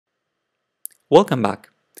Welcome back.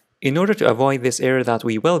 In order to avoid this error that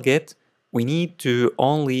we will get, we need to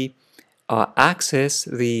only access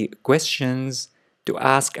the questions to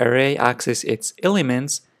ask array, access its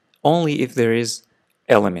elements only if there is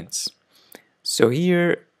elements. So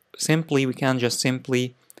here we can just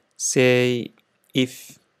simply say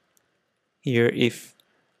if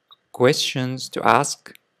questions to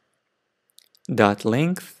ask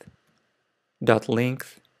length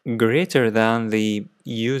greater than the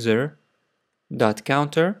user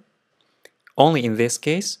counter. Only in this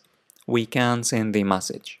case we can send the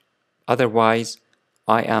message. Otherwise,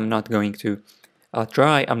 I am not going to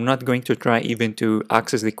I'm not going to try even to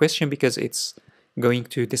access the question because it's going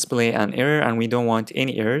to display an error and we don't want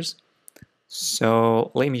any errors.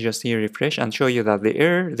 So let me just here refresh and show you that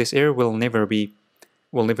this error will never be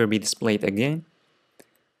displayed again.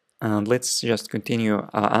 And let's just continue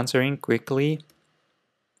answering quickly.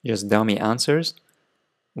 Just dummy answers.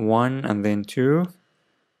 1 and then 2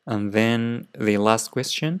 and then the last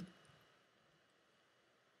question.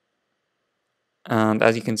 And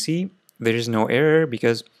as you can see, there is no error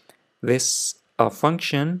because this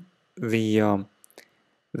function, this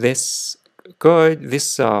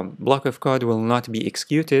block of code will not be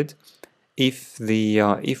executed if the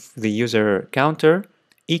user counter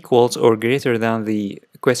equals or greater than the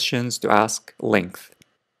questions to ask length.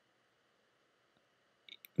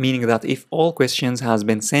 Meaning that if all questions has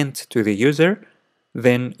been sent to the user,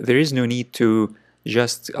 then there is no need to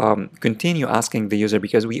just continue asking the user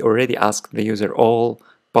because we already asked the user all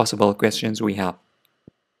possible questions we have.